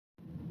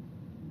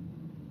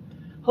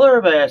Hello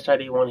everybody, it's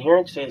Tidy1 here.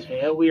 In today's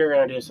video, we are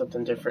going to do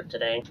something different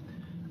today.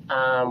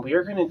 I'm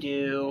going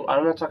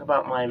to talk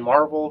about my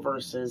Marvel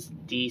versus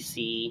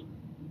DC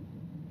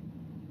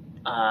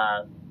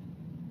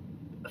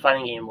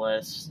fighting game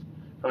list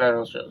from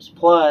NetherRealm Studios.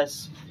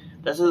 Plus,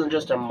 this isn't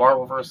just a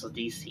Marvel versus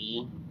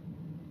DC.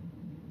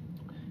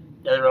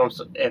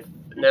 If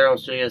NetherRealm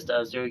Studios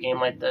does do a game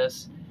like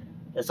this,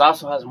 this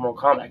also has Mortal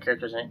Kombat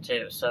characters in it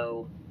too.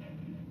 So,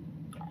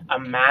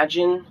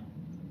 imagine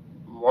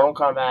Mortal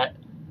Kombat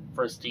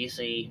versus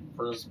DC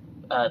versus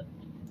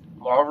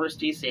Marvel versus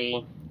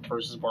DC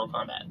versus Mortal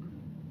Kombat.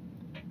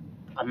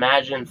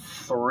 Imagine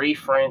 3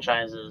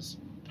 franchises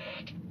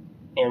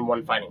in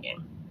one fighting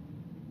game.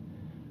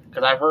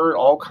 Because I've heard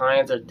all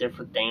kinds of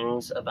different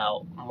things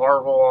about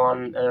Marvel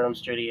on NetherRealm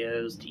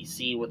Studios,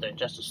 DC with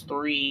Injustice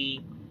 3,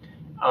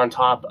 on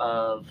top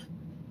of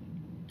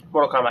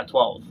Mortal Kombat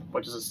 12,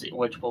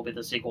 which will be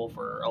the sequel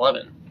for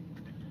 11.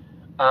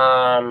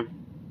 I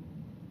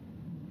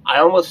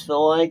almost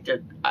feel like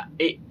that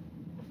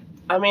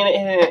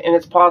and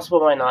it's possible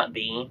it might not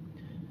be,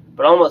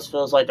 but it almost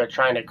feels like they're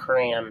trying to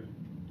cram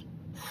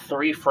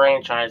 3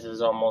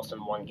 franchises almost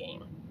in one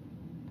game.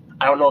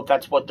 I don't know if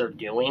that's what they're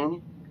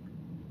doing,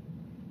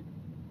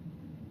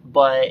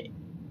 but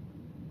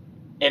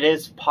it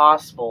is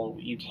possible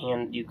you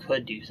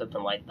could do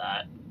something like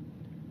that.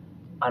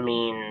 I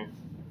mean,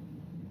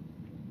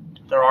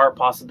 there are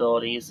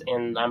possibilities,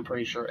 and I'm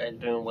pretty sure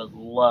Ed Boon would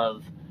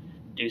love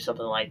to do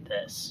something like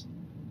this.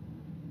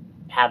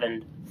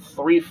 Having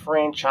 3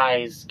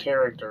 franchises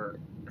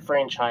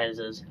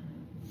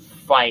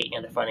fight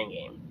in a fighting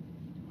game.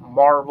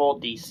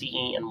 Marvel,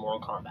 DC, and Mortal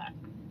Kombat.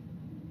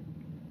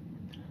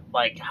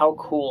 Like, how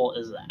cool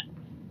is that?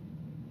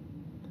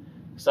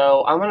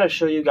 So, I'm going to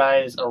show you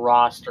guys a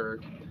roster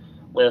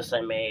list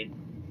I made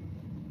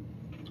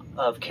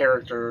of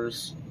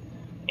characters,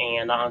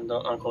 and not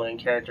including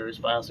characters,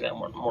 but I also got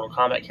Mortal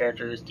Kombat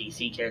characters,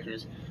 DC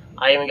characters.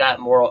 I even got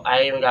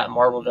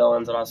Marvel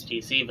villains and also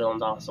DC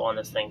villains also on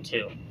this thing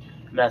too.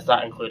 And that's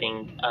not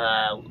including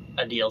a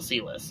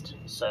DLC list.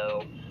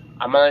 So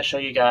I'm gonna show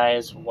you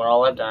guys what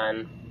all I've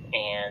done,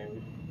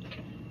 and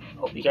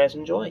hope you guys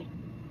enjoy.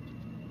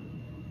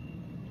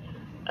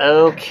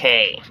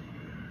 Okay.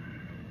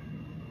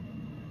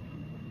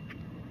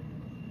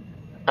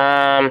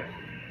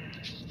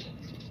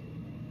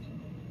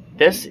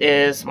 This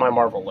is my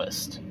Marvel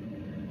list.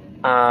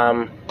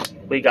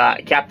 We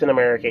got Captain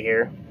America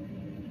here.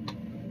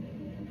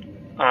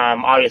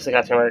 Obviously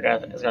Captain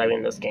America is going to be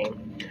in this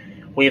game.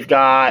 We've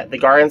got the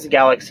Guardians of the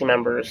Galaxy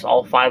members,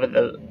 all 5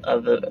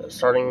 of the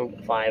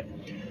starting 5.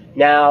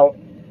 Now,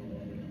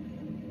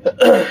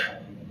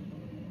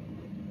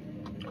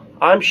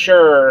 I'm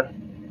sure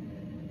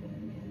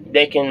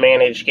they can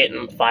manage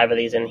getting 5 of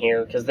these in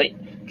here because they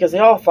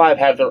all 5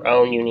 have their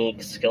own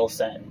unique skill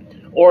set.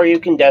 Or you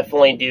can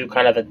definitely do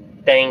kind of a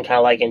thing, kind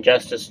of like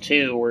Injustice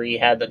 2, where you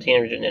had the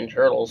Teenage Mutant Ninja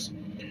Turtles,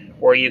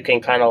 where you can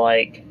kind of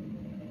like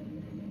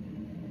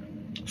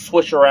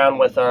switch around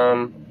with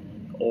them,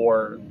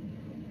 or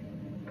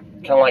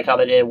kind of like how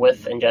they did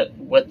with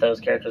those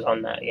characters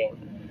on that game.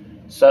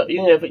 So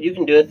you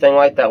can do a thing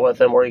like that with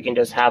them, or you can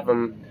just have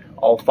them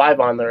all 5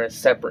 on there as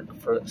separate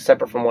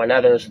from one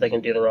another, so they can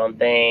do their own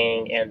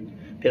thing,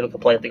 and people can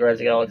play with the Guardians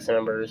of the Galaxy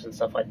members and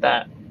stuff like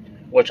that,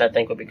 which I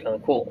think would be kind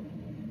of cool.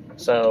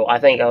 So I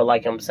think I would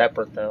like them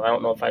separate, though. I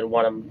don't know if I'd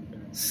want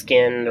them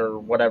skinned or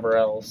whatever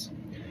else.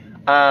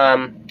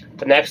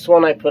 The next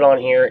one I put on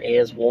here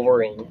is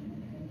Wolverine.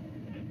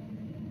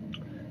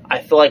 I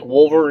feel like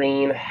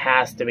Wolverine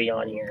has to be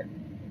on here.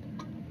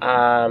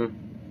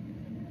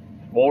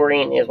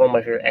 Wolverine is one of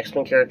my favorite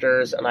X-Men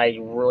characters, and I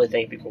really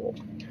think it'd be cool.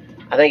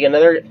 I think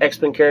another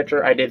X-Men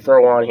character I did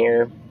throw on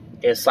here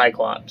is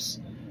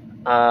Cyclops.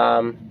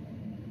 I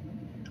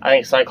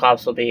think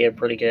Cyclops will be a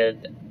pretty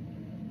good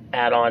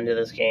add-on to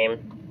this game.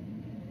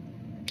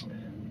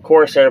 Of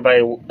course,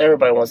 everybody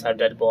wants to have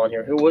Deadpool on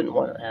here. Who wouldn't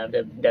want to have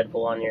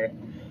Deadpool on here?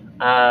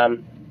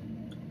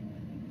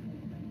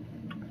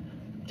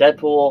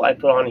 Deadpool I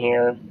put on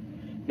here.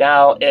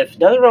 Now, if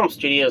NetherRealm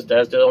Studios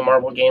does do a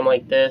Marvel game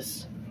like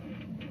this,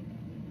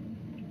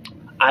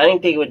 I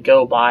think they would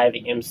go by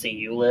the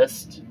MCU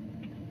list,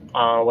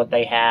 what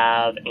they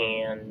have,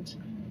 and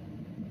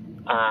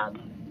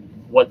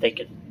what they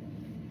could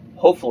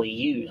hopefully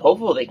use.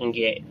 Hopefully, they can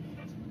get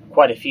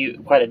quite a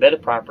bit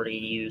of property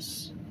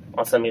use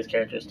on some of these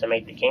characters to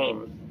make the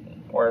game,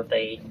 or if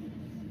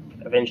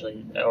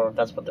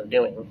that's what they're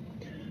doing.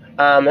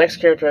 The next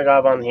character I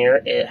have on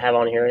here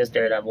is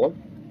Daredevil.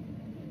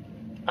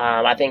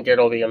 I think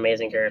Daredevil will be an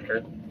amazing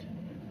character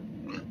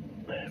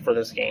for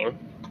this game.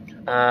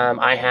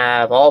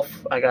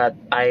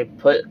 I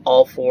put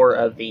all 4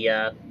 of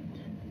the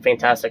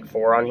Fantastic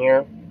Four on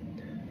here.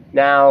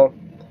 Now,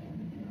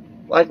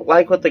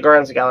 like with the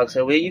Guardians of the Galaxy,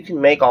 you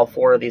can make all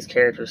 4 of these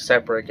characters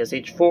separate, because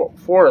each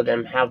 4 of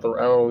them have their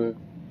own,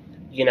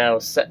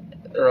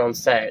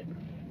 set.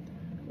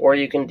 Or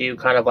you can do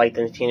kind of like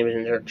the Teenage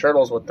Mutant Ninja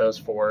Turtles with those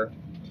 4,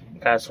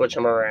 kind of switch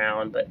them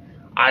around. But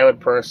I don't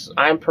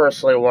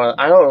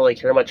really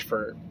care much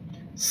for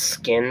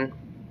skin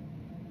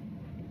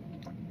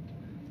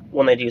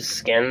when they do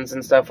skins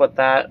and stuff with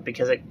that,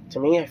 because to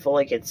me, I feel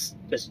like it's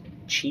just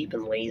cheap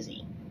and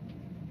lazy.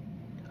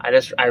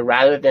 I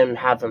rather than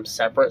have them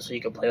separate so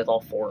you can play with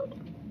all 4 of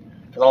them,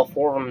 because all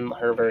 4 of them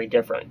are very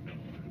different,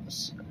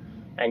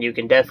 and you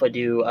can definitely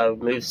do a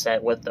move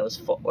set with those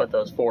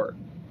 4.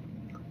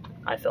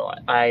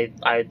 I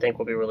think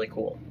would be really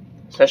cool,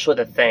 especially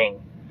the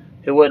Thing.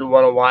 Who wouldn't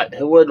want to watch?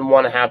 Who wouldn't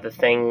want to have the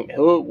Thing?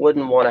 Who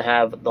wouldn't want to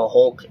have the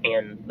Hulk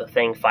and the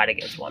Thing fight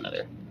against one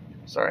another?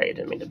 Sorry, I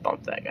didn't mean to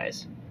bump that,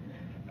 guys.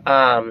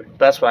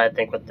 That's what I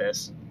think with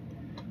this.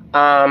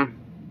 My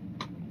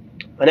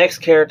next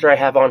character I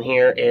have on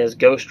here is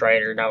Ghost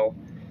Rider. Now,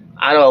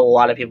 I know a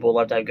lot of people would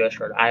love to have Ghost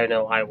Rider. I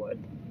know I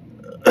would.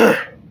 But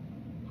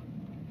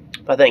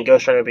I think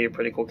Ghost Rider would be a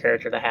pretty cool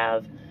character to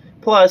have.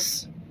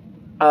 Plus,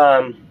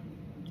 I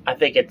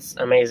think it's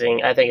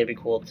amazing. I think it'd be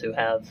cool to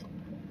have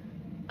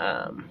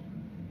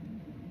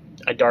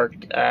a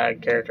dark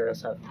character and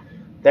stuff.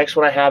 Next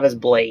one I have is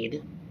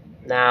Blade.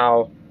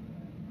 Now,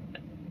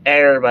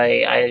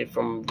 everybody,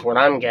 from what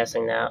I'm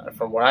guessing now,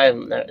 from what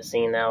I've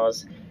seen now,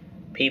 is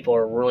people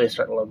are really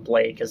starting to love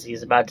Blade because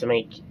he's about to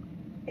make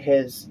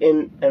his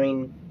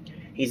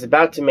he's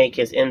about to make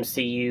his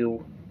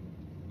MCU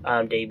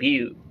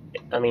debut.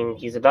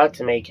 He's about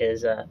to make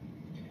his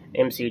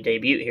MCU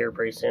debut here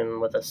pretty soon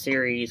with a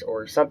series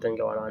or something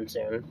going on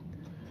soon.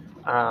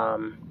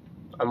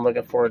 I'm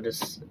looking forward to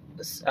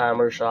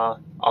Mahershala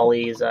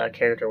Ali's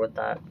character with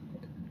that.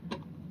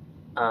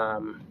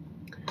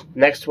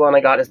 Next one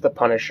I got is the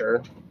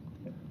Punisher.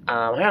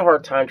 I had a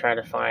hard time trying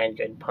to find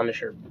good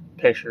Punisher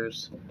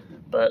pictures,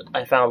 but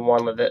I found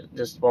one with it,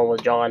 just one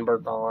with John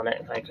Bernthal on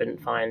it. I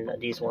couldn't find a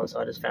decent one, so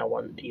I just found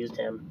one that used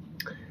him.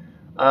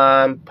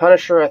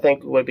 Punisher, I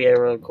think, would be a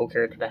really cool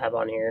character to have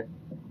on here.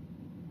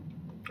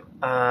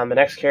 The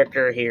next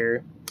character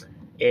here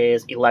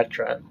is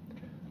Elektra.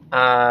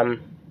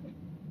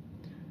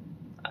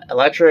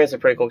 Elektra is a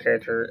pretty cool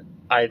character,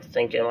 I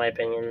think, in my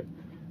opinion.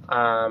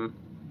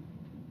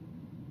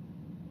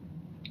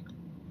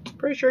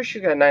 Pretty sure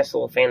she's got a nice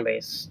little fan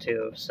base,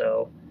 too,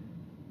 so,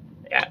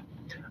 yeah.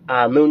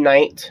 Moon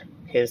Knight,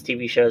 his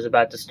TV show is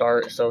about to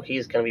start, so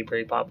he's going to be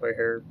pretty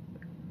popular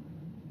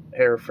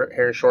here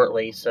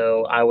shortly,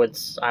 so I would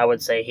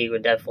say he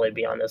would definitely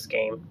be on this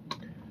game.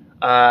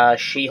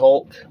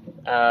 She-Hulk,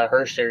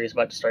 her series is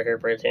about to start here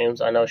pretty soon,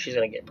 so I know she's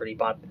going to get pretty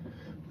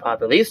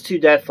popular. These two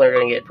definitely are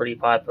going to get pretty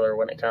popular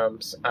when it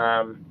comes,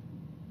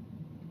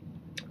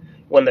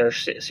 when their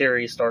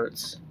series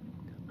starts.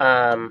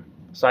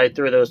 So I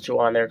threw those two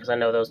on there because I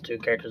know those two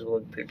characters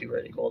would be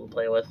really cool to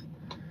play with.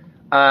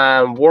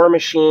 War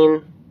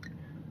Machine,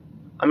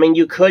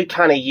 you could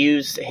kind of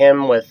use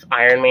him with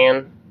Iron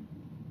Man.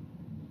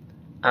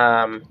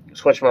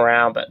 Switch him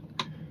around, but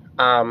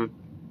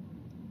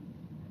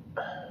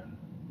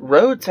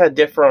Rhodes had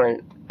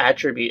different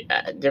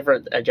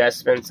different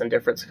adjustments and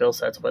different skill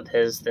sets with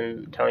his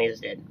than Tony's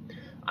did.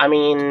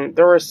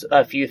 There were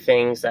a few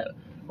things that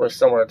were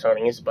similar to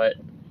Tony's, but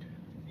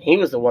he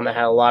was the one that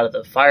had a lot of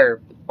the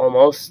firepower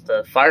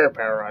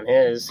on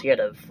his. He had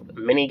a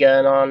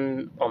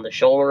minigun on the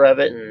shoulder of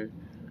it and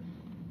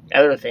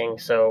other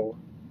things. So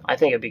I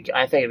think it'd be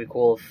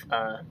cool if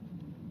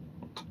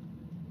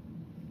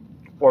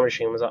War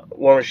Machine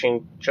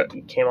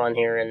came on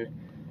here and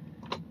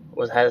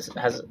has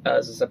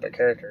a separate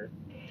character.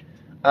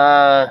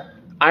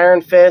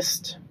 Iron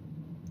Fist.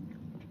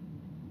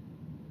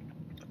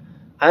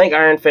 I think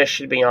Iron Fist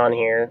should be on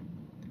here.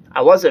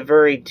 I wasn't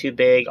too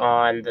big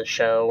on the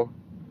show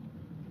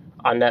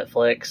on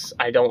Netflix.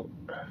 I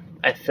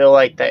feel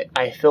like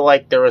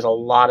there was a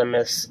lot of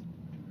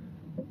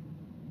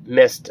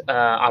missed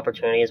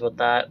opportunities with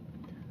that.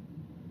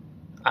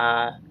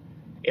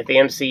 If the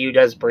MCU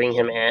does bring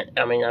him in,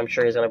 I'm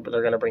sure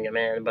they're gonna bring him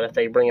in. But if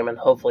they bring him in,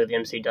 hopefully the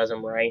MCU does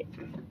him right.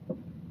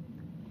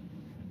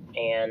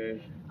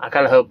 And I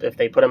kind of hope if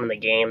they put him in the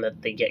game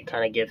that they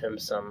give him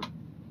some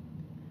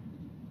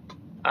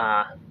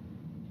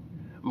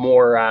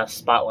more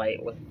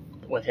spotlight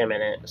with him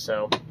in it.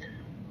 So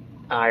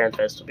Iron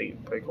Fist will be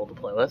pretty cool to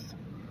play with.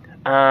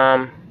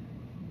 I've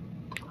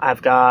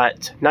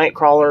got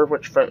Nightcrawler,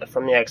 which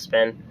from the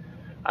X-Men.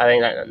 I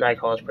think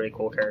Nightcrawler is a pretty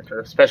cool character,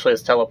 especially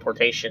his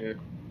teleportation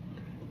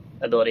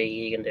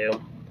ability he can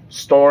do.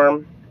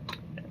 Storm,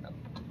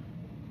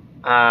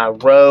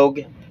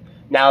 Rogue.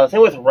 Now the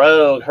thing with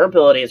Rogue, her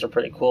abilities are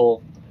pretty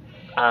cool.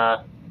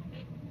 All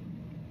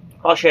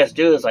she has to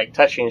do is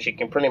touch you, and she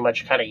can pretty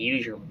much kind of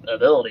use your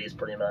abilities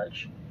pretty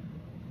much.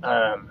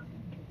 I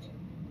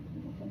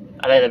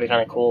think that'd be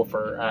kind of cool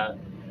for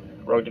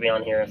Rogue to be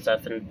on here and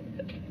stuff,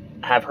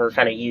 and have her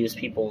kind of use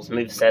people's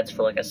movesets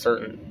for a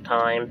certain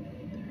time,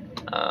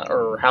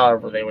 or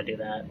however they would do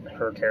that,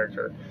 her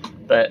character.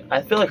 But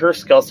I feel like her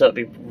skill set would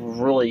be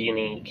really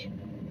unique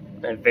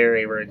and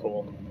very, very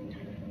cool.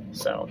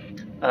 So,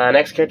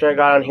 next character I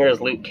got on here is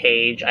Luke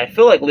Cage. I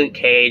feel like Luke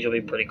Cage would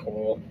be pretty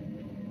cool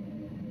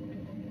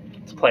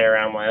to play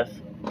around with.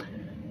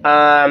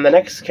 The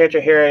next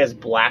character here is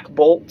Black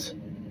Bolt.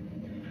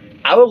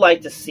 I would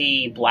like to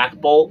see Black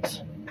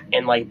Bolt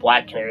and like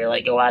Black Canary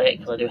like go at it,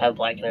 because I do have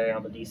Black Canary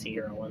on the DC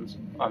hero ones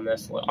on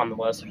the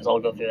list, because I'll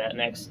go through that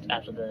next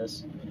after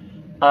this.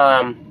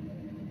 I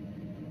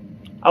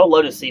would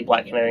love to see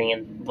Black Canary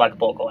and Black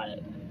Bolt go at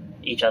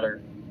each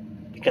other,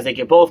 because they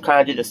could both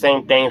kind of do the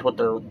same things with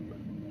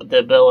the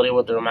ability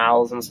with their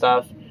mouths and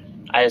stuff.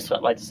 I just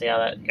would like to see how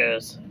that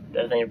goes.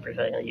 I think it's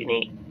pretty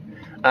unique.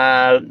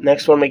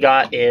 Next one we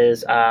got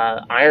is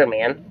Iron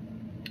Man.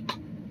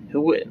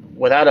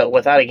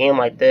 Without a game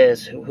like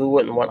this, who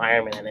wouldn't want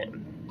Iron Man in it?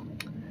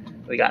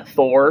 We got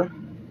Thor.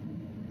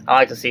 I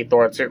like to see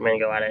Thor and Superman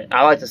go at it.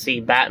 I like to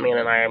see Batman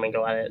and Iron Man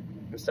go at it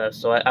and stuff.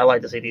 So I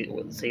like to see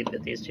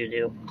what these two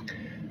do.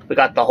 We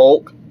got the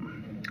Hulk.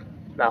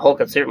 Now Hulk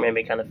and Superman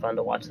would be kind of fun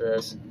to watch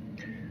this.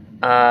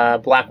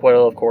 Black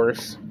Widow, of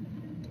course.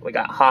 We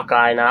got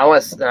Hawkeye. Now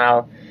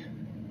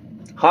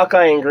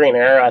Hawkeye and Green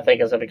Arrow, I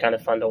think is gonna be kind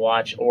of fun to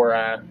watch.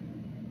 Or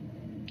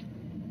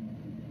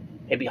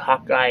maybe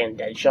Hawkeye and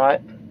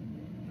Deadshot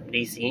from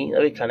DC.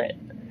 That'd be kind of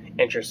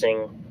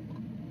interesting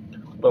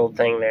little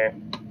thing there.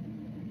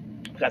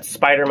 We got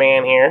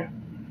Spider-Man here.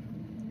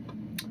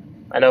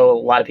 I know a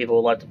lot of people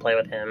would love to play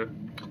with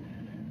him.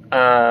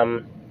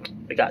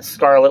 We got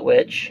Scarlet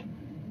Witch,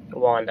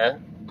 Wanda.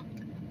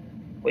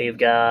 We've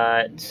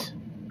got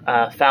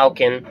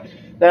Falcon.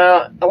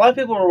 Now, a lot of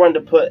people were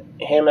wanting to put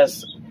him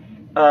as...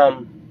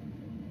 I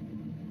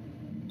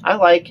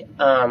like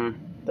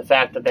the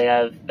fact that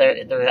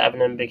they're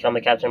having him become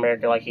a Captain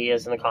America like he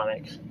is in the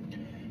comics.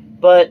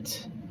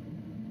 But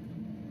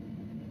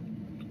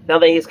now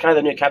that he's kind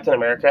of the new Captain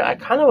America, I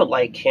kind of would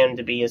like him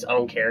to be his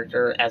own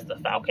character as the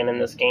Falcon in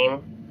this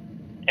game,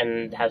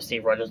 and have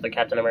Steve Rogers the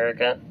Captain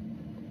America.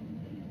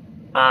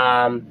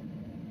 I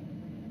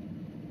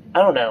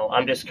don't know.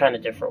 I'm just kind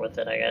of different with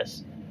it, I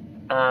guess.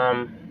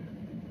 I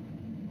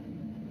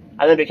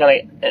think it'd be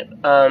kind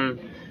of...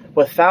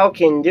 with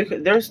Falcon,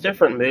 there's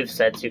different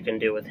movesets you can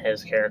do with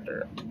his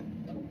character.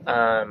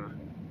 I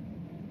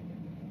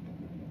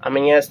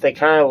mean, yes, they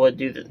kind of would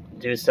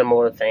do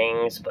similar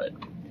things, but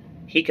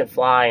he can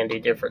fly and do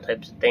different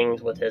types of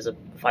things with his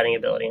fighting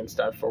ability and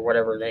stuff, or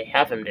whatever they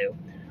have him do.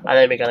 I think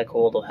it'd be kind of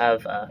cool to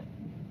have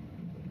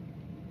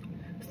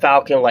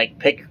Falcon, like,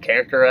 pick your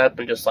character up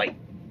and just, like,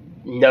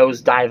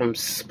 nose dive him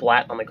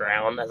splat on the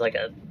ground as, like,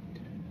 a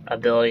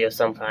ability of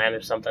some kind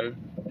or something.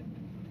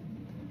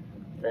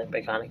 That'd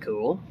be kind of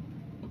cool.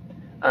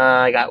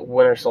 I got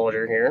Winter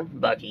Soldier here,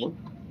 Bucky.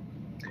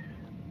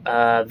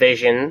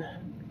 Vision,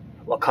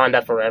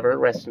 Wakanda Forever,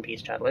 rest in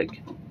peace,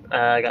 Chadwick.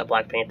 I got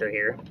Black Panther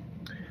here.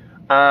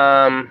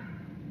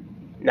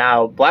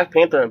 Now, Black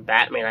Panther and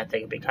Batman, I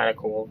think it'd be kind of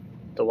cool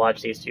to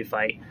watch these two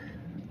fight.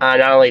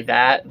 Not only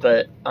that,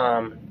 but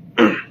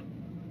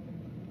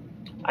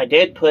I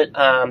did put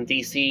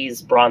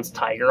DC's Bronze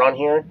Tiger on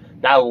here.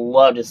 Now, I'd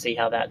love to see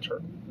how that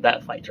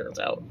fight turns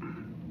out.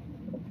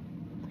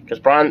 Because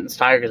Bronze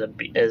Tiger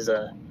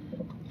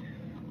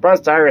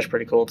Bronze Tiger is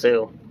pretty cool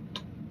too.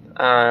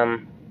 I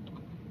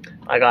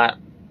got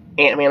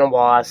Ant-Man and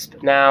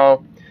Wasp.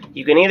 Now,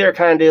 you can either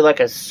kind of do like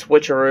a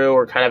switcheroo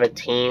or kind of a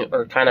team,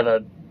 or kind of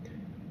a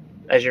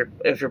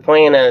if you're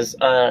playing as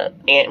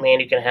Ant-Man,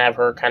 you can have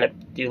her kind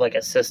of do like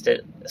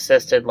assisted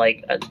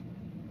like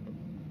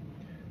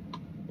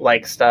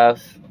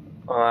stuff,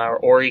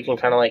 or you can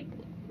kind of like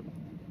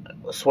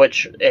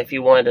switch if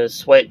you wanted to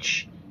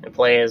switch and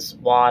play as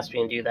Wasp.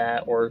 You can do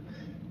that, or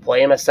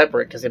play them as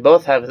separate, because they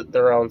both have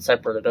their own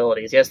separate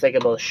abilities. Yes, they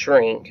can both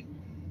shrink,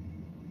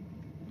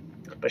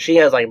 but she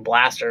has like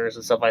blasters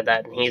and stuff like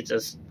that, and he's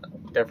just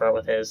different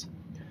with his.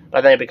 But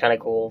I think it'd be kind of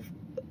cool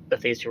if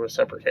these two were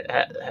separate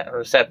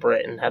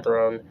and had their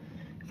own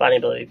fighting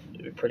ability.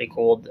 It'd be pretty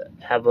cool to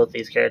have both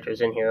these characters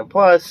in here. And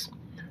plus,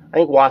 I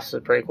think Wasp is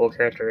a pretty cool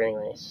character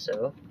anyway.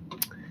 So,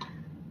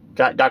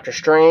 got Doctor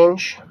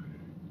Strange.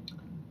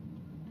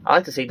 I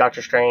like to see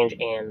Doctor Strange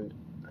and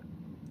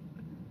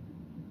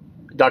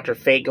Dr.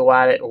 Fate go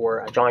at it,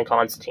 or John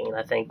Constantine.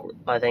 I think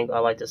I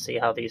like to see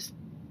how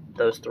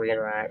those three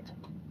interact.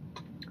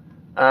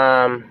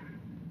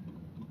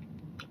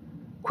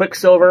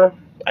 Quicksilver.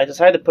 I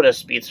decided to put a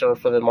speedster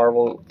for the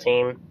Marvel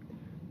team.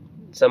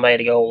 Somebody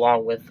to go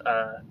along with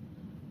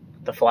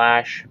the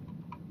Flash.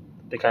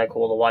 It'd be kind of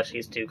cool to watch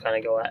these two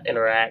kind of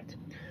interact.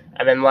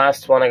 And then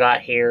last one I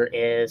got here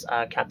is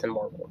Captain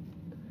Marvel.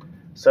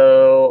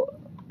 So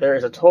there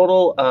is a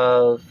total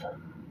of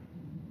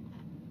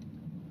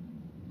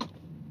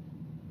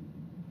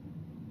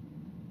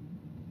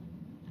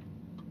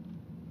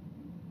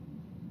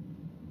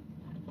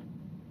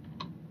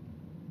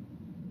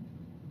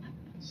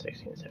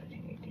 16,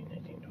 17, 18,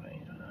 19,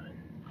 20, 21.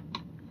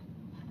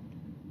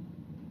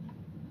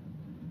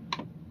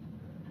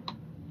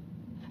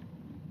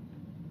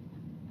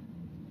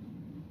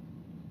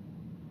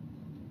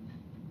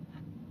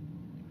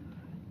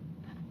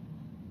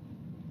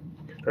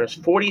 There's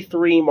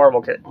 43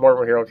 Marvel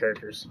hero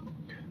characters.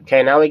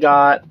 Okay, now we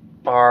got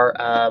our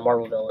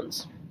Marvel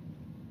villains.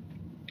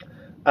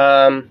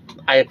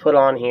 I put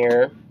on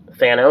here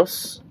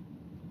Thanos.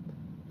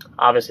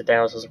 Obviously,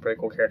 Thanos is a pretty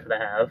cool character to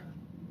have.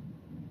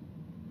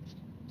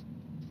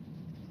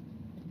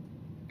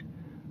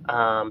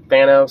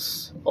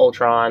 Thanos,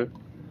 Ultron,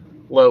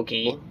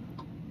 Loki,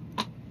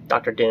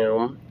 Doctor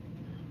Doom,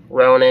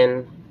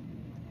 Ronan,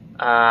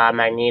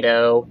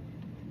 Magneto.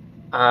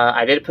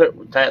 I decided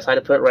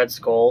to put Red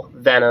Skull,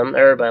 Venom.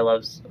 Everybody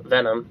loves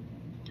Venom.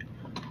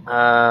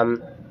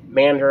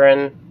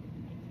 Mandarin,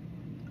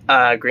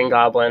 Green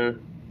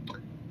Goblin,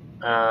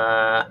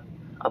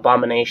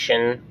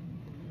 Abomination,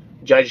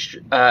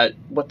 Juggernaut.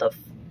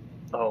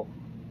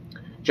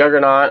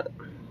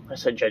 I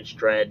said Judge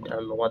Dredd. I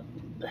don't know what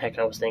the heck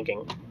I was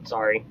thinking.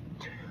 Sorry.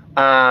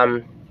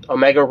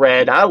 Omega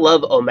Red. I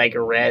love Omega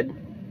Red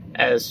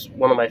as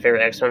one of my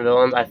favorite X-Men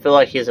villains. I feel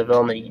like he's a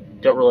villain that you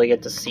don't really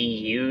get to see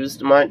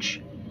used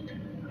much.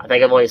 I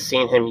think I've always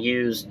seen him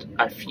used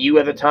a few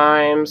other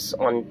times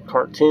on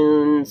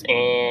cartoons,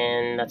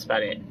 and that's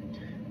about it.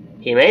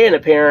 He made an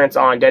appearance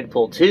on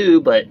Deadpool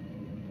 2, but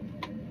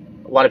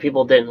a lot of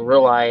people didn't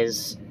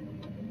realize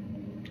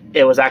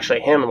it was actually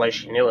him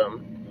unless you knew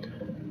him.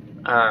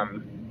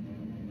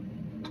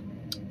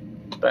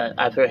 But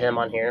I put him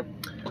on here.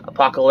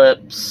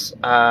 Apocalypse,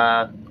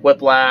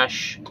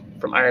 Whiplash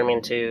from Iron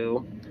Man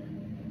 2,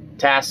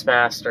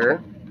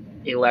 Taskmaster,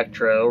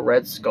 Electro,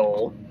 Red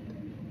Skull,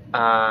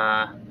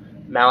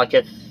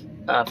 Malekith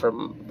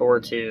from Thor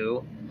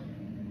 2,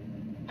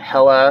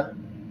 Hela,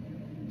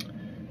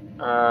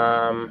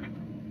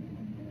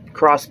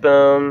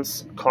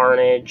 Crossbones,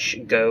 Carnage,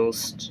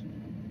 Ghost,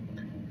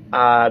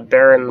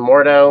 Baron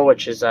Mordo,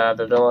 which is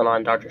the villain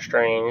on Doctor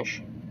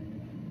Strange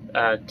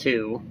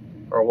 2,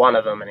 or one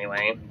of them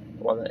anyway.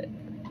 One that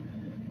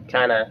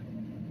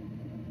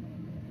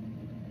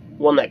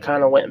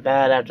kind of went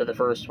bad after the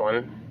first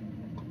one.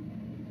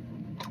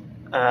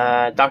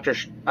 Doc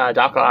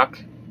Ock.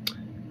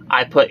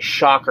 I put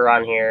Shocker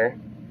on here.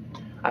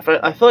 I feel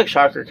like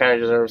Shocker kind of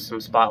deserves some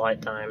spotlight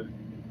time.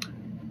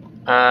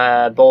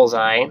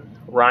 Bullseye,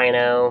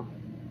 Rhino,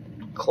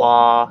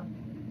 Claw,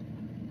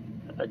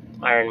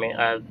 Iron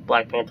Man,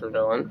 Black Panther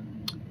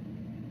villain.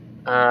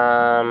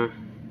 I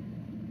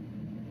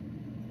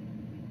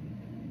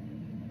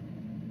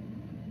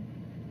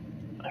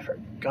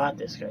forgot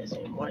this guy's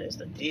name. What is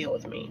the deal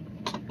with me?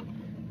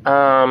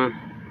 Baron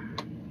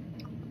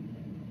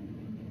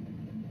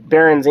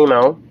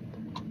Zemo,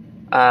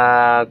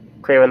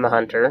 Kraven the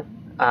Hunter,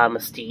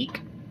 Mystique,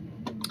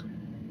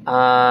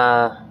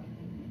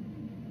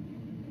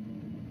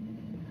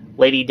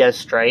 Lady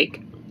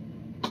Deathstrike,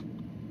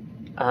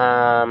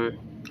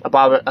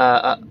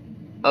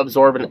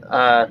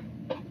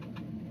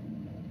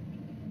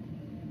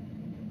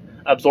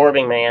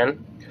 Absorbing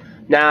Man.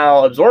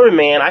 Now, Absorbing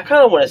Man, I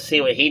kind of want to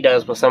see what he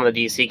does with some of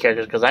the DC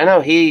characters, because I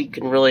know he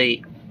can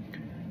really...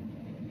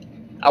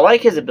 I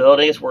like his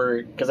abilities,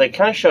 because they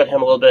kind of showed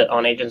him a little bit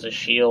on Agents of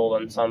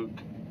S.H.I.E.L.D.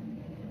 and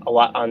a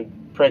lot on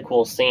pretty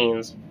cool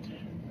scenes,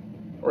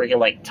 where he can,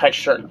 like,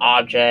 touch certain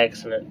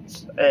objects, and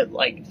it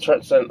like,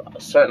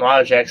 certain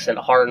objects, and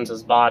it hardens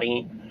his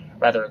body,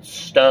 whether it's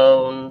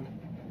stone,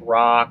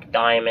 rock,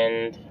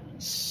 diamond,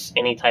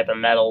 any type of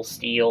metal,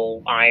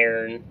 steel,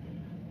 iron,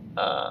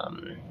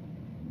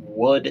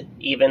 wood,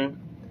 even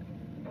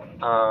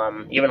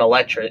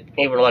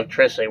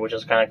electricity, which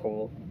is kind of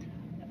cool.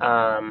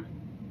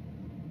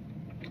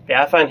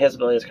 Yeah, I find his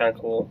abilities kind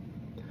of cool.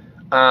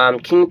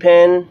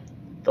 Kingpin,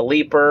 the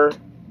Leaper,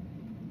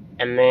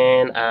 and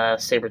then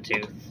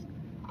Sabretooth.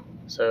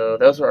 So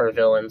those are our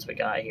villains we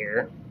got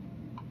here.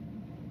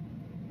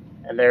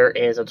 And there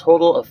is a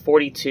total of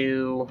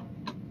 42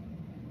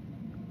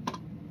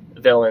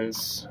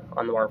 villains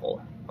on the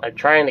Marvel. I'm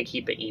trying to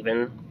keep it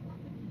even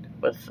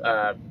with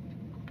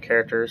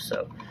characters.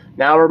 So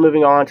now we're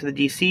moving on to the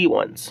DC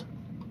ones.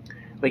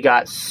 We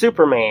got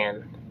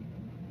Superman.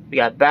 We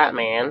got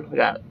Batman. We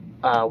got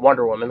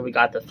Wonder Woman. We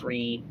got the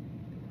three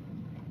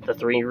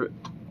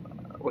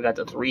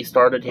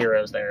started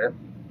heroes there.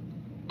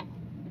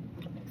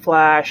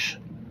 Flash,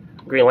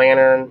 Green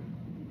Lantern,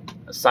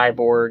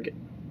 Cyborg,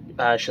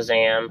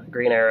 Shazam,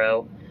 Green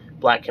Arrow,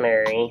 Black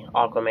Canary,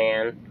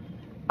 Aquaman,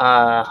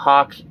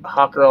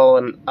 Hawkgirl,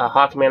 and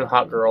Hawkman and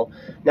Hawkgirl.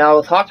 Now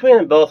with Hawkman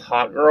and both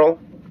Hawkgirl,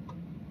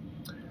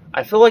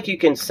 I feel like you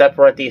can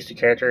separate these two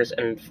characters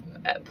and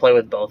play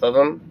with both of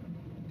them,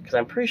 because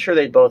I'm pretty sure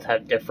they both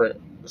have different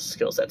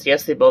skill sets.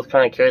 Yes, they both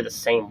kind of carry the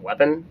same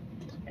weapon,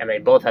 and they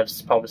both have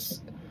probably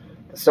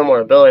similar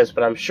abilities,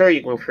 but I'm sure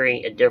you can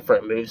create a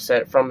different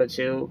moveset from the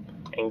two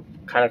and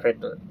kind of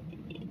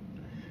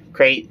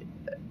create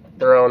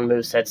their own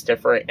movesets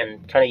different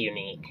and kind of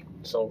unique.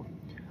 So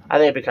I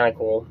think it'd be kind of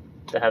cool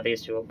to have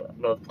these two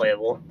both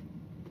playable.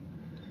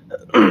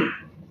 We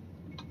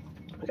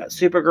got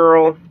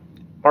Supergirl,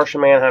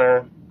 Martian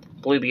Manhunter,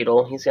 Blue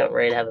Beetle. He's getting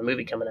ready to have a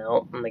movie coming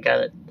out, and the guy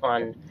that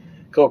on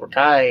Cobra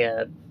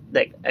Kai,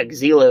 that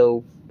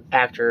Exilo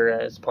actor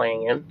is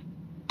playing him.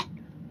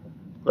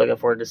 Looking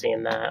forward to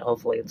seeing that.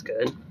 Hopefully it's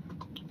good.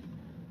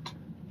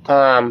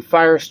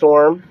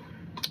 Firestorm.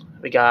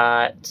 We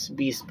got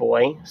Beast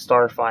Boy,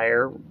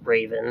 Starfire,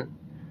 Raven,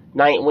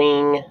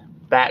 Nightwing,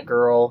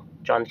 Batgirl,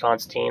 John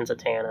Constantine,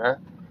 Zatanna.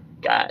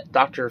 Got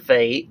Dr.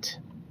 Fate,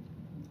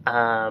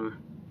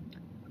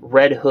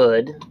 Red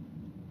Hood,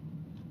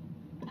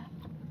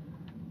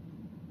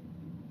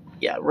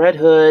 yeah, Red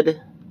Hood.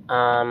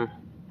 Oh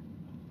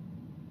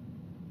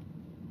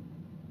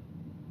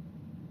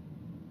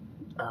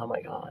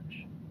my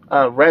gosh.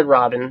 Red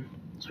Robin.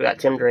 So we got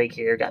Tim Drake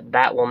here. Got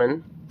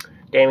Batwoman,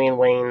 Damian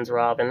Wayne's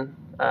Robin,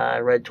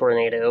 Red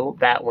Tornado,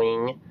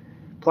 Batwing,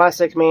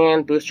 Plastic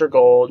Man, Booster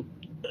Gold,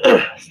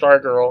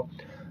 Stargirl.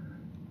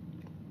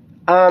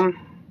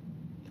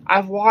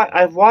 I've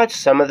watched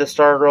some of the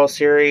Stargirl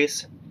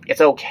series.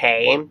 It's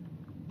okay.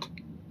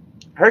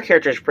 Her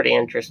character is pretty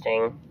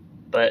interesting,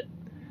 but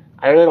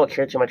I really don't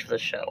care too much for the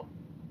show.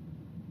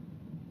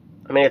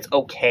 I mean, it's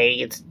okay,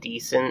 it's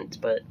decent,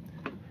 but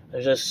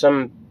there's just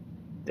some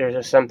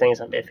things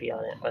I'm iffy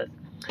on it. But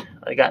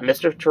I got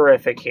Mr.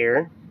 Terrific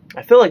here.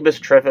 I feel like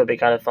Mr. Terrific would be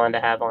kind of fun to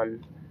have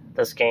on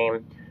this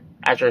game.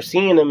 After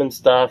seeing him and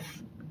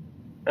stuff,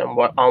 and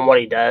what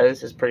he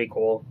does is pretty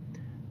cool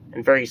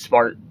and very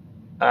smart,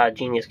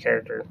 genius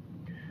character.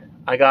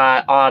 I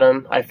got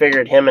Autumn. I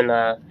figured him and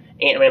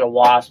Ant-Man and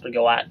Wasp would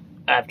go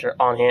after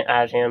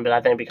him, but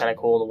I think it'd be kind of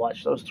cool to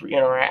watch those three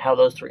interact. How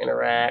those three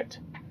interact.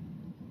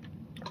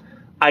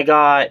 I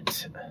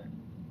got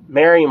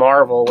Mary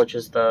Marvel, which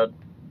is the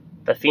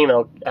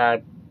female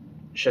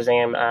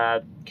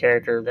Shazam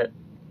character that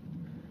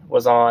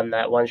was on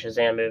that one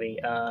Shazam movie,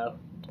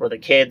 where the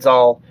kids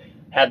all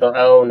had their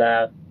own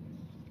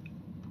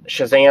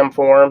Shazam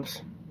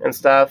forms and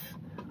stuff.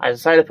 I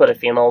decided to put a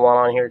female one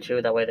on here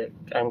too. That way that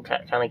I'm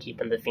kind of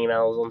keeping the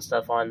females and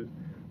stuff on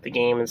the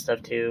game and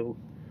stuff too,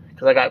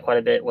 because I got quite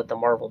a bit with the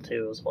Marvel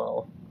too as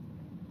well.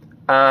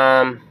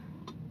 I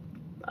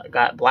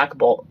got Black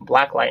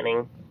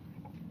Lightning.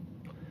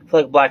 I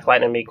feel like Black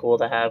Lightning would be cool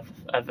to have.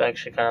 I've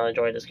actually kind of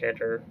enjoyed this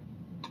character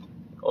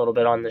a little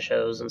bit on the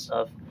shows and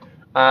stuff.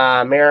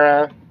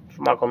 Mara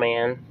from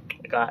Aquaman.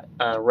 I got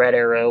Red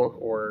Arrow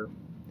or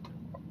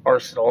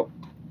Arsenal.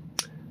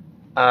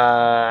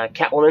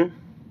 Catwoman.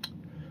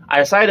 I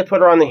decided to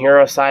put her on the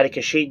hero side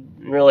because she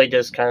really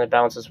just kind of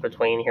bounces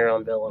between hero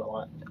and villain a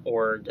lot,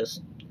 or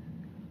just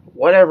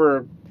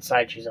whatever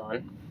side she's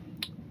on.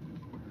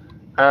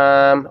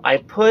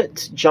 I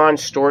put John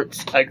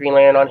Stewart's Green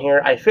Lantern on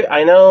here.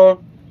 I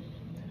know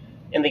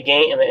in the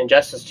game, in the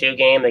Injustice 2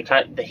 game,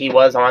 he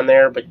was on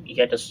there, but you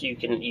had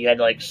to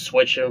like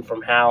switch him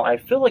from Hal. I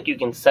feel like you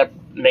can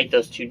make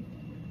those two.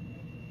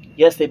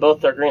 Yes, they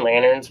both are Green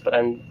Lanterns, but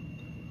I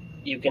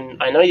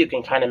know you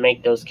can kind of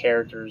make those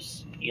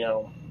characters,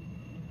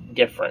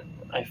 different.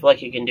 I feel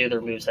like you can do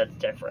their movesets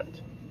different.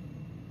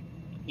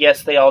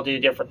 Yes, they all do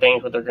different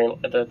things with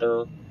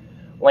their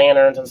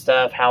lanterns and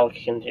stuff. Hal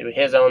can do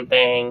his own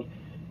thing.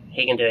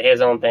 He can do his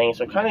own thing.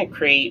 So kind of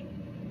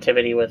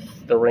creativity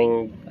with the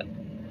ring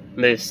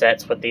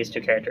movesets with these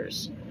two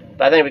characters.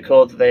 But I think it'd be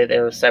cool if they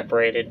were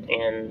separated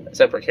and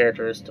separate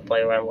characters to play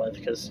around with,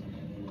 because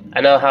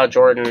I know how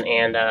Jordan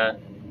and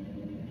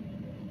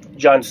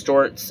John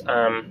Stewart's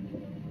Green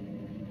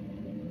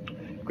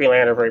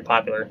Lantern are very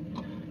popular.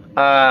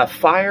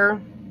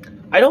 Fire.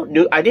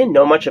 I didn't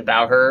know much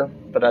about her,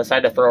 but I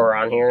decided to throw her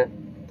on here.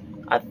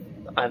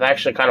 I've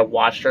actually kind of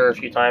watched her a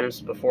few times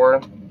before,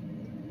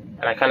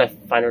 and I kind of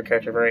find her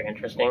character very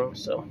interesting.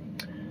 So,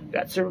 we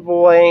got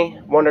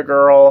Superboy, Wonder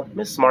Girl,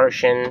 Miss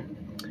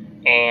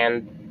Martian,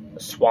 and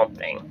Swamp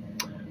Thing.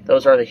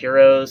 Those are the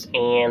heroes,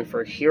 and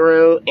for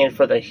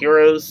the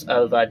heroes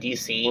of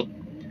DC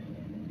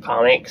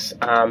Comics,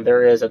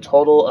 there is a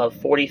total of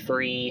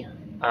 43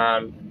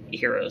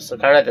 heroes. So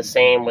kind of the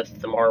same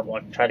with the Marvel. I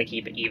try to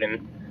keep it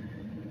even.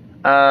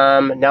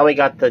 Now we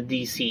got the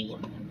DC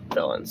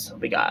villains.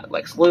 We got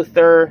Lex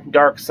Luthor,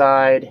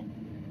 Darkseid,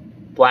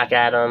 Black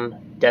Adam,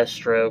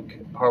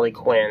 Deathstroke, Harley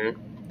Quinn,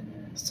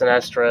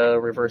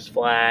 Sinestro, Reverse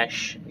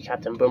Flash,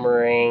 Captain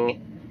Boomerang,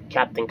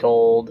 Captain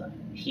Cold,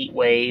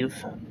 Heatwave,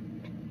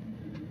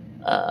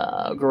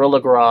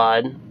 Gorilla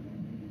Grodd,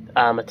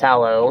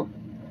 Metallo,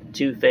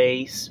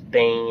 Two-Face,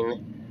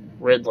 Bane,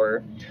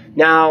 Riddler.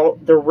 Now,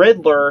 the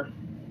Riddler,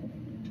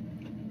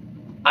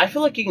 I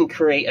feel like you can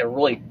create a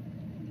really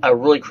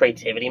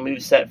creativity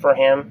moveset for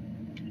him.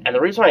 And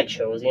the reason I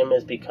chose him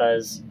is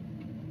because,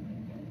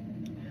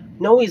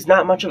 no, he's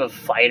not much of a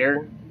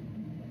fighter,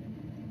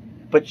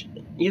 but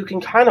you can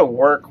kind of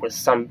work with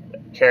some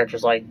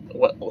characters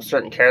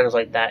certain characters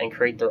like that and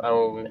create their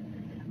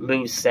own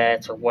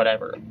movesets or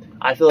whatever.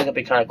 I feel like it'd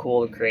be kind of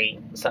cool to create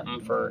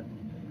something for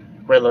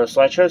Riddler,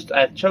 so I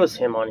chose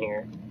him on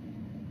here.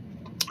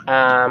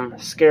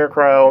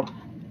 Scarecrow,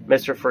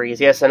 Mr. Freeze.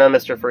 Yes, I know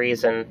Mr.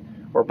 Freeze and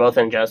we're both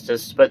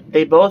Injustice, but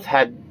they both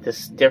had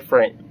this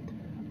different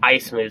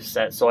ice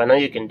moveset, so I know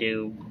you can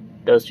do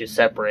those two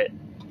separate.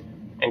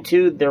 And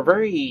two, they're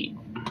very,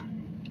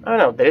 I don't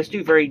know, they just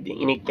do very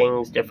unique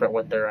things different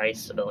with their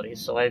ice abilities,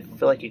 so I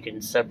feel like you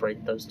can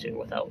separate those two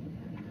without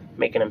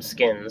making them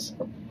skins.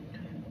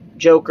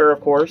 Joker,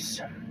 of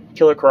course,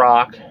 Killer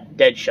Croc,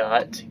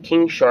 Deadshot,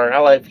 King Shark. I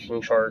like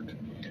King Shark.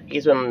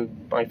 He's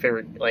been my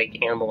favorite,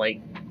 animal,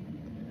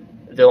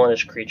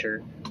 villainish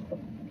creature.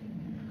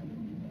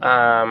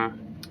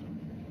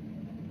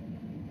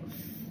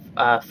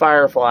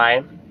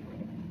 Firefly.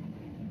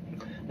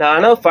 Now, I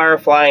know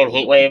Firefly and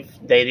Heatwave,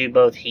 they do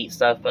both heat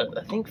stuff, but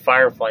I think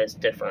Firefly is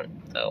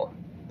different, though.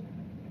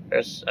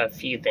 There's a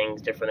few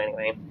things different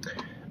anyway.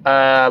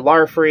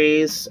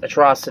 Larfreeze,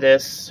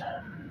 Atrocitus,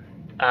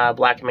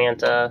 Black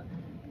Manta,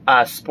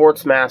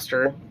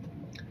 Sportsmaster.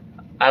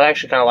 I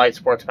actually kind of like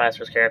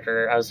Sportsmaster's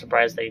character. I was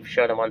surprised they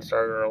showed him on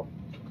Stargirl.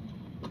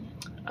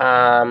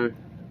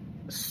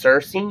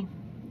 Circe? Is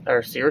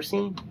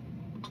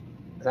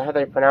that how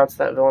they pronounce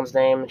that villain's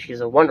name? She's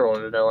a Wonder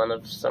Woman villain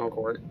of some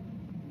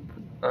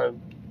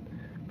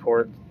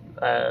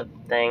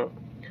thing.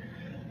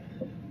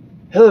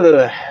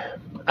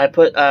 I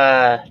put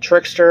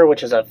Trickster,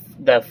 which is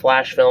the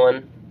Flash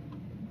villain.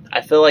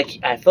 I feel like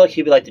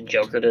he'd be like the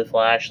Joker to the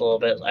Flash a little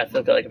bit. I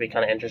feel like it'd be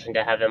kind of interesting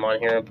to have him on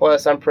here. And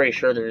plus, I'm pretty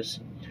sure there's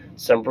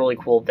some really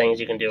cool things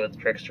you can do with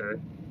Trickster.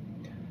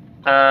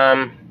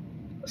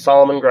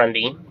 Solomon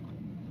Grundy,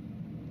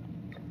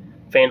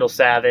 Vandal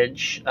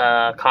Savage,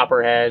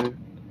 Copperhead,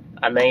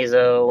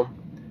 Amazo,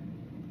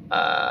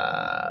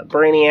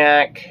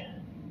 Brainiac,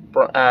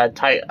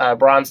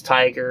 Bronze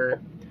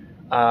Tiger,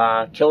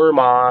 Killer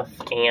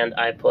Moth, and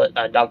I put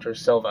Dr.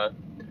 Silva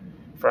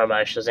from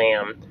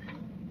Shazam.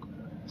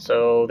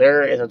 So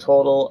there is a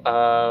total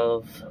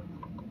of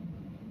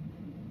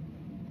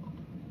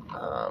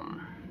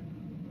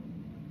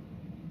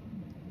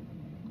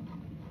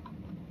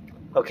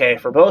okay,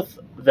 for both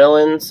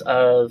villains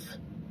of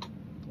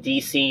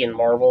DC and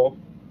Marvel,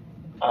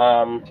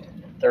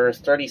 there's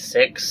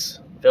 36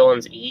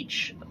 villains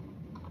each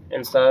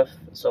and stuff.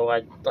 So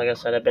like I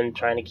said, I've been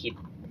trying to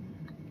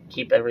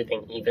keep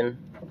everything even.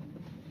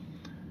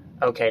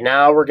 Okay,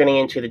 now we're getting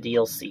into the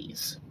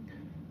DLCs.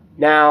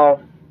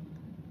 Now,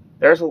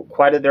 there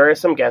are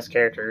some guest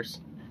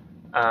characters.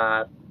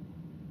 Some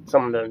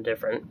of them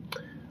different.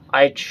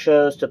 I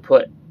chose to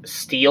put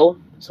Steel,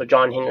 so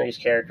John Henry's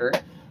character.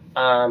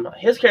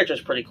 His character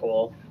is pretty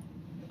cool.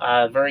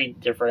 Very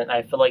different.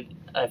 I feel like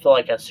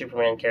a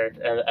Superman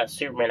character, a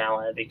Superman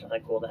ally would be kind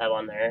of cool to have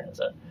on there. As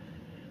a,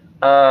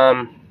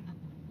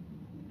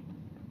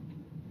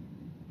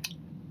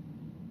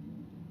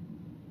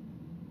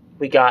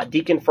 we got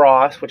Deacon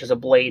Frost, which is a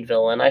Blade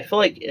villain. I feel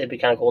like it'd be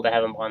kind of cool to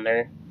have him on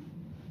there.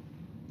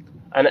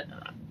 And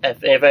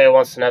if anybody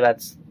wants to know,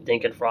 that's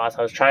Deacon Frost.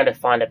 I was trying to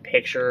find a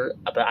picture,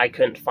 but I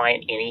couldn't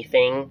find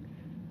anything.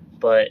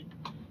 But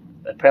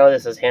apparently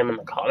this is him in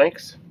the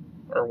comics,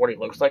 or what he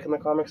looks like in the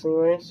comics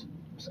anyways.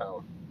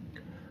 So,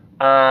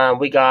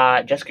 we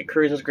got Jessica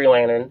Cruz's Green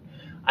Lantern.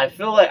 I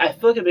feel like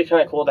it'd be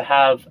kind of cool to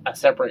have a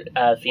separate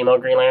female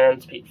Green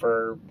Lantern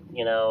for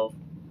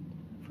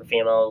for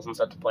females and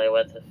stuff to play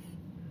with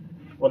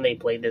when they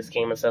played this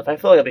game and stuff. I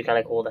feel like it'd be kind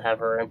of cool to have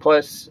her, and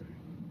plus,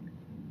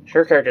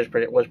 her character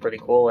was pretty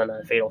cool in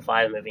the Fatal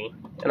 5 movie,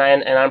 and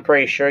I'm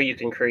pretty sure you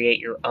can create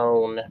your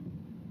own.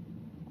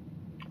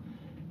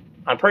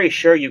 I'm pretty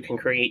sure you can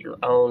create your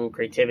own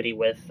creativity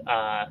with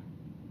the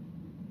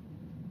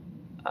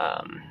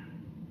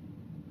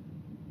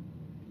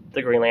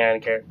Green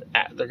Lantern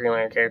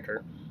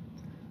character.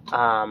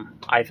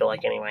 I feel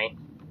like anyway.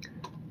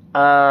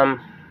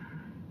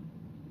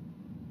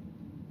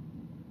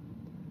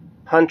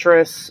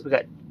 Huntress. We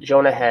got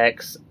Jonah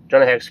Hex.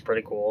 Jonah Hex is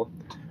pretty cool.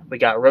 We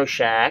got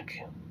Rorschach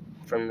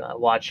from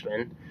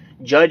Watchmen.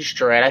 Judge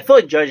Dredd. I feel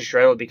like Judge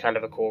Dredd would be kind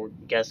of a cool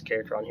guest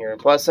character on here.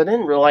 Plus, I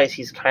didn't realize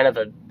he's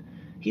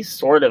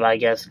sort of, I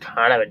guess,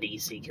 kind of a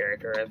DC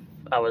character.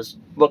 I was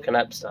looking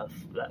up stuff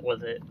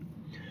with it.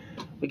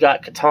 We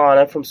got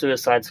Katana from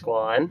Suicide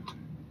Squad.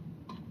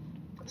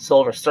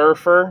 Silver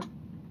Surfer.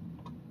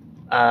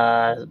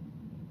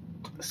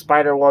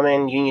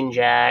 Spider-Woman, Union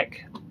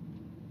Jack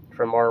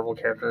from Marvel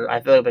character. I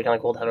feel like it'd be kind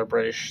of cool to have a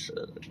British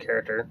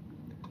character.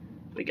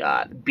 We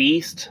got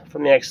Beast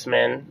from the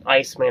X-Men,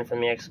 Iceman from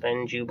the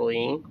X-Men,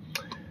 Jubilee,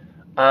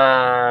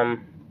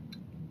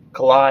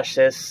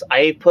 Colossus.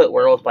 I put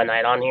Werewolf by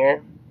Night on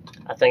here.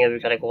 I think it'd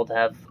be kind of cool to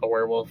have a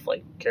werewolf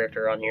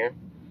character on here.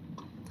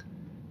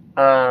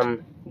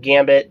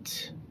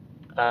 Gambit,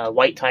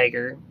 White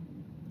Tiger.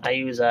 I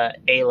use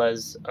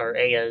Ava's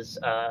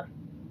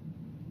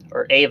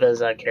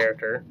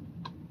character.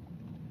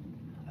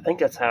 I think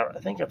that's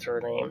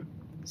her name.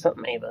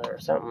 Something Ava or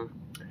something.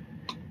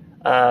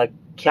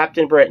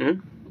 Captain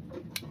Britain,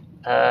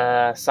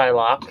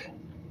 Psylocke,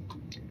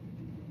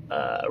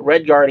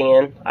 Red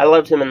Guardian. I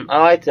liked him in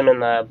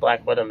the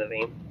Black Widow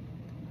movie.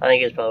 I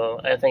think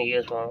he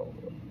was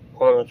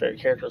one of my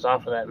favorite characters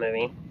off of that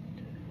movie.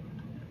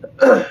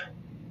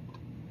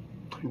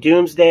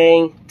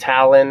 Doomsday,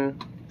 Talon,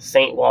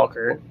 Saint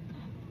Walker.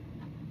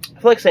 I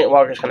feel like Saint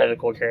Walker's kind of a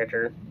cool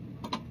character.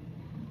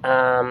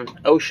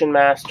 Ocean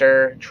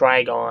Master,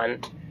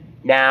 Trigon.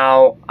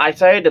 Now, I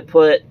decided to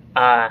put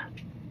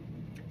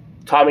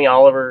Tommy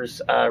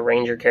Oliver's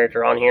Ranger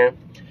character on here.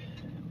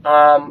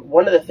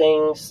 One of the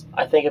things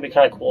I think it'd be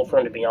kind of cool for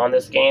him to be on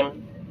this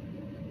game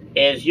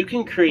is you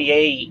can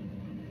create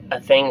a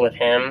thing with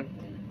him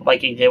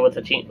like he did with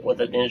the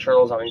Ninja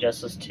Turtles on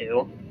Injustice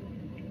 2.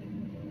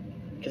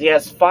 Because he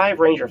has 5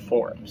 Ranger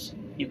forms.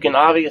 You can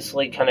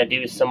obviously kind of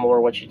do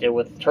similar what you did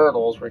with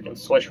Turtles, where you can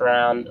switch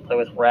around, play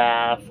with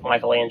Raph,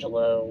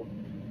 Michelangelo,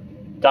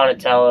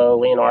 Donatello,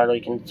 Leonardo.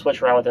 You can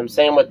switch around with them.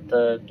 Same with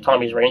the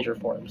Tommy's Ranger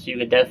forms. So you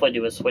could definitely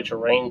do a switch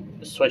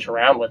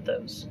around with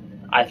those.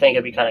 I think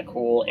it'd be kind of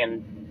cool.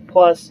 And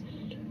plus,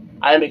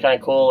 I think it'd be kind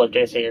of cool if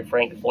J.C.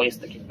 Frank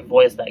voiced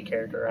that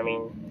character. I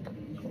mean,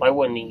 why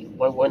wouldn't he?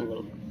 Why wouldn't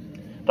he?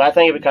 But I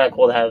think it'd be kind of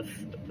cool to have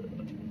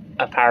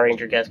a Power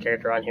Ranger guest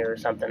character on here or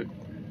something.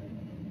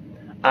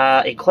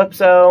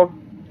 Eclipso,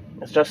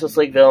 it's Justice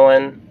League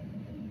villain.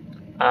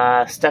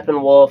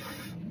 Steppenwolf,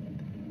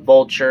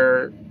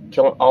 Vulture,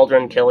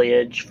 Aldrin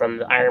Killiage from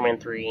the Iron Man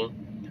 3.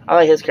 I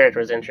like his character,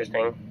 is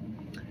interesting.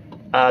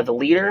 The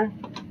Leader,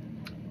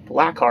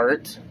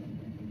 Blackheart,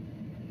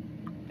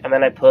 and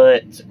then I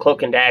put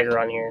Cloak and Dagger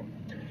on here.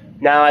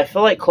 Now I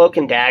feel like Cloak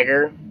and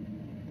Dagger,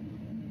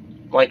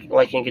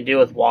 like you could do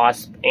with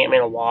Wasp,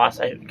 Ant-Man and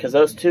Wasp, because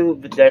those two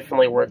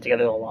definitely work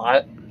together a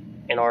lot,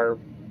 and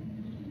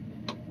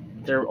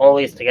they're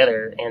always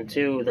together, and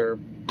two,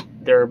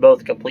 they're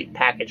both complete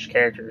packaged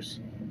characters,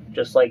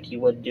 just like you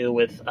would do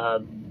with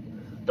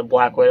the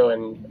Black Widow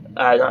and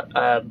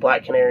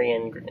Black Canary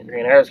and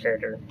Green Arrow's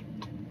character.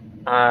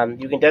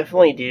 You can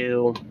definitely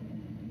do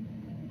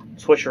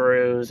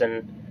switcheroos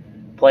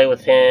and play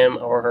with him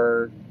or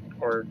her,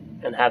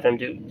 and have him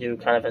do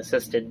kind of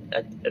assisted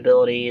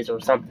abilities or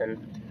something.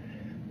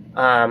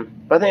 But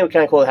I think it would be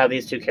kind of cool to have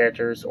these two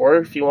characters, or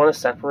if you want to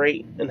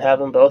separate and have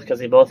them both, because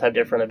they both have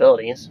different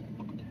abilities.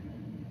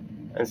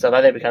 And so I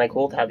think it'd be kind of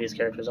cool to have these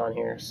characters on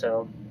here,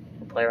 so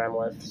play around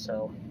with.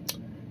 So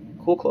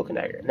cool Cloak and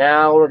Dagger.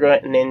 Now we're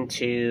going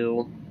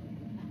into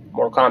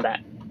Mortal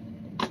Kombat.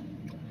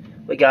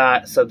 We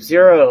got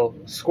Sub-Zero,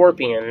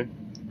 Scorpion,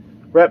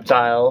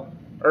 Reptile,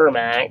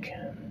 Ermac,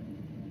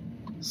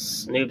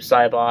 Noob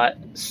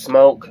Saibot,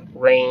 Smoke,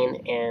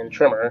 Rain, and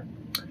Trimmer.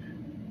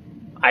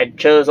 I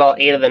chose all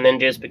 8 of the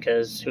ninjas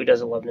because who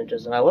doesn't love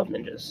ninjas? And I love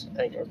ninjas. I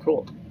think they're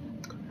cool.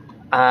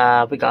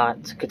 We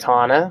got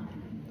Katana,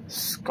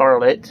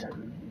 Scarlet,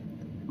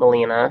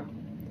 Melina,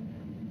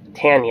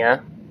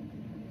 Tanya.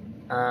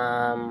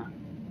 I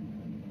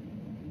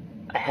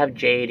have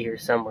Jade here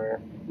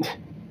somewhere.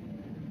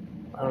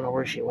 I don't know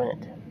where she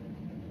went.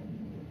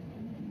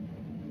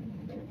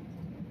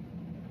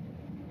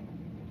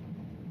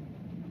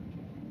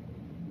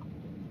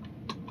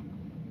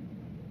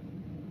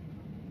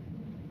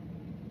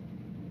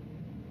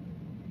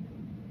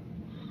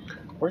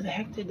 Where the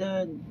heck did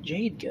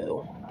Jade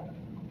go?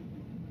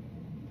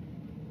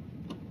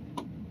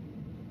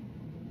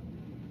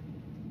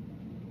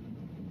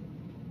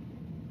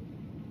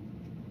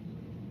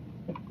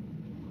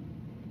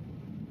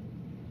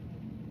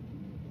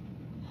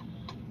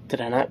 Did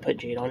I not put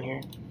Jade on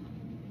here?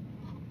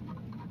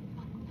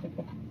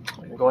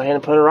 I can go ahead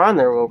and put her on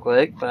there real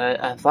quick,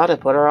 but I thought I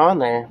put her on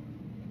there.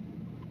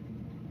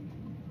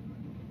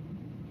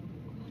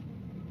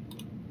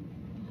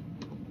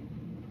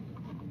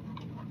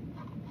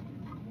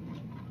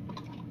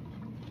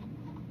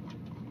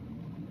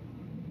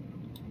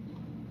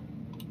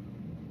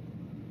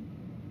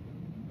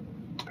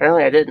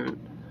 Apparently I didn't.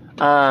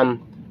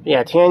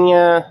 Yeah,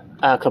 Tanya,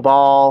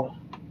 Cabal,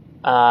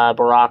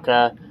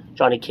 Baraka,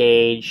 Johnny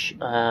Cage,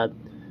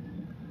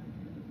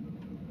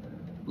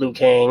 Liu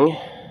Kang,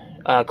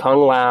 Kung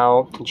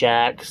Lao,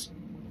 Jax,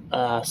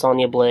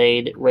 Sonya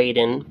Blade,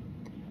 Raiden,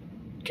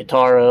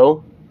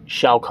 Kitaro,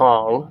 Shao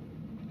Kahn,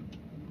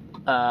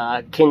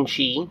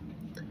 Kenshi,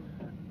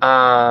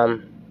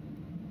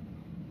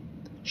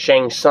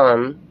 Shang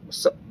Tsung,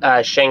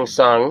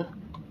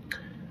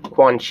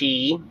 Quan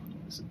Chi,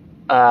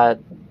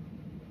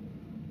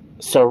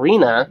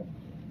 Serena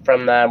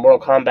from the Mortal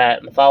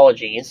Kombat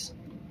mythologies,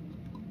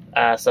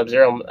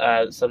 Sub-Zero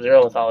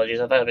mythologies.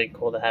 I thought it'd be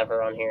cool to have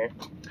her on here.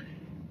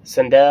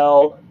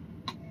 Sindel,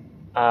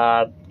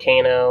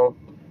 Kano,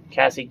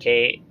 Cassie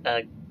Cage,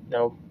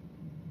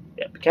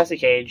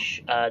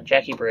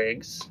 Jackie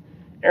Briggs,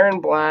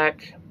 Aaron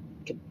Black,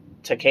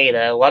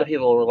 Takeda. A lot of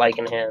people were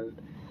liking him.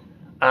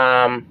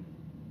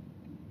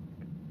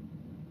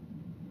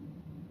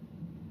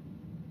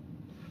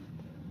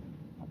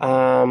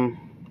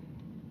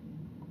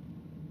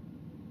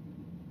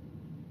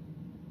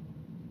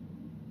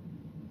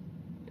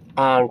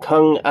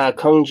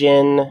 Kung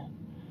Jin,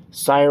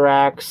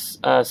 Cyrax,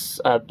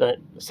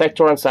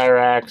 Sector on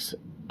Cyrax,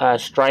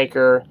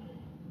 Striker,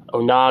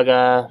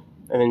 Onaga,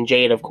 and then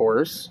Jade, of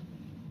course.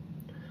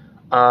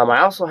 I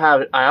also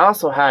had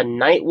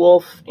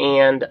Nightwolf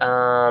and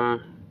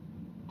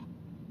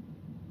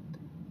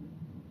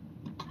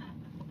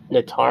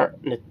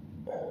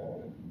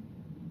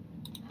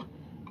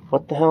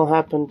what the hell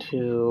happened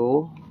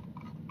to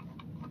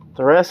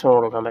the rest of my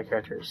Mortal Kombat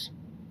characters?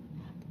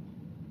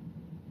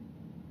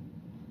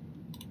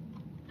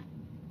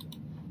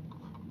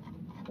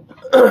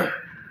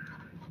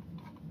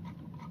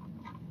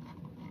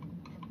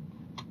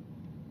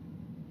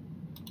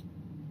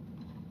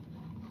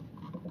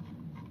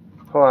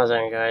 Hold on a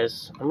second,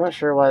 guys. I'm not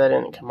sure why that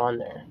didn't come on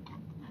there.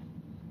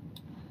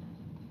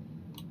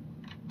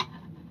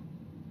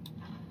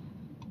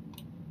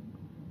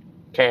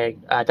 Okay,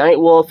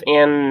 Nightwolf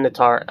and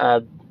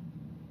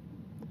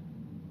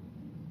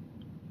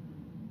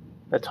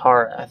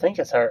Natara. I think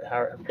it's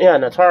her. Yeah,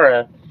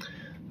 Natara,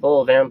 the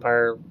little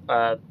vampire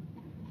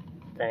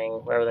thing,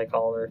 whatever they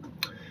call her.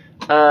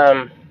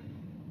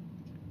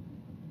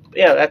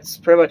 Yeah, that's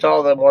pretty much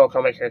all the Mortal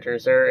Kombat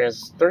characters. There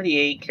is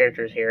 38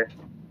 characters here.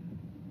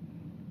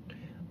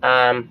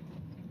 I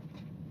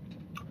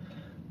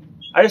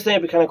just think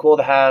it'd be kind of cool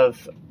to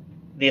have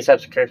these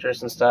types of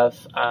characters and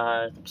stuff,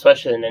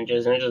 especially the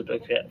ninjas. Ninjas would be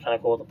kind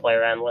of cool to play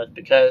around with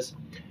because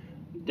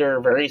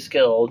they're very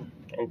skilled,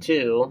 and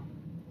two,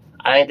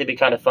 I think they'd be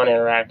kind of fun to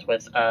interact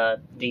with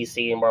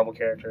DC and Marvel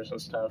characters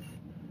and stuff.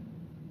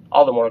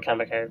 All the Mortal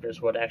Kombat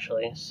characters would,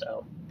 actually.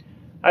 So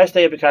I just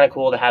think it'd be kind of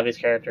cool to have these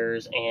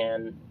characters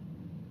and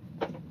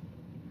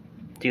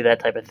do that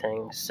type of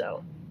thing.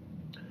 So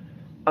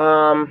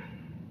I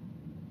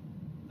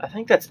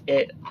think that's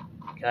it,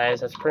 guys.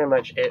 That's pretty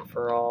much it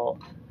for all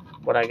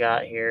what I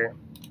got here.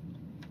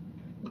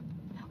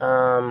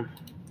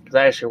 Because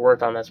I actually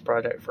worked on this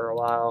project for a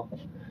while.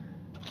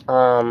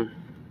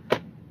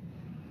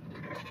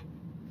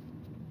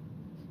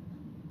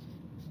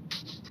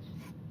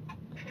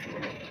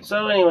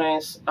 So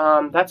anyways,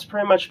 that's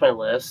pretty much my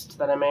list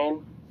that I made.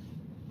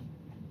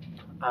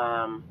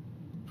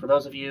 For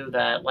those of you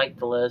that like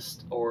the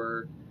list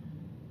or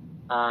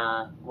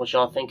what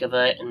y'all think of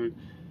it, and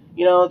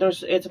you know,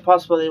 it's a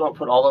possibility they won't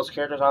put all those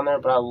characters on there,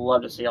 but I'd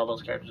love to see all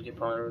those characters get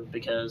put on there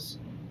because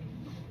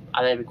I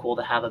think it'd be cool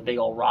to have a big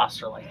old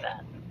roster like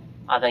that.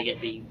 I think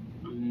it'd be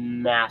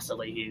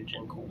massively huge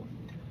and cool.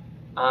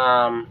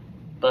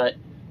 But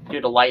due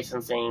to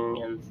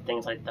licensing and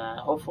things like that,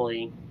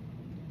 hopefully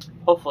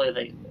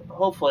they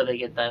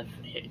get that.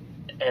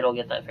 It'll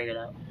get that figured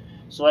out.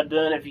 So what I'm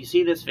doing, if you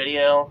see this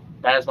video,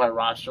 that is my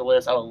roster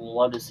list. I would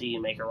love to see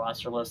you make a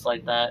roster list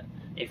like that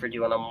if you're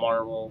doing a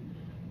Marvel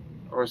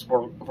versus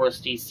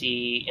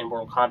DC and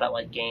Mortal Kombat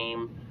like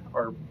game,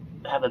 or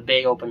have a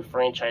big open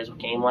franchise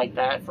game like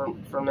that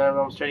from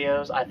NetherRealm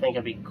Studios. I think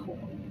it'd be cool,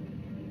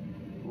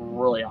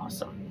 really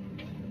awesome.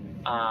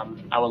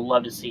 I would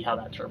love to see how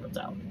that turns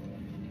out.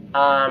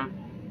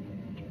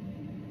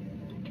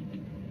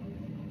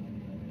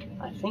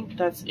 I think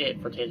that's it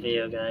for today's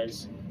video,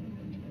 guys.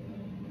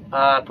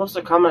 Post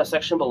a comment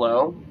section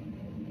below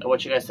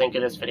what you guys think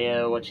of this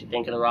video, what you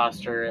think of the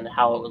roster, and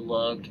how it would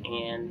look,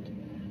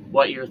 and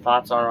what your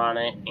thoughts are on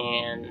it,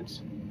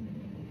 and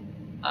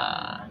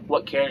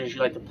what characters you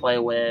like to play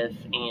with,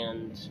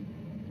 and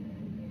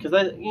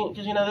because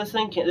you know this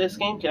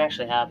game can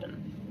actually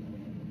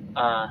happen,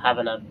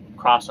 having a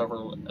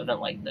crossover event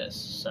like this.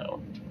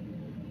 So,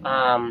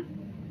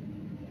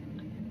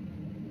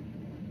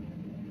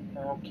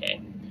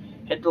 okay.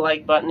 Hit the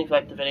like button if you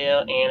liked the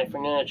video, and if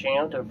you're new to the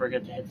channel, don't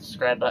forget to hit the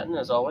subscribe button.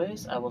 As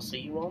always, I will see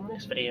you all in the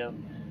next video.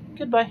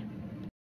 Goodbye.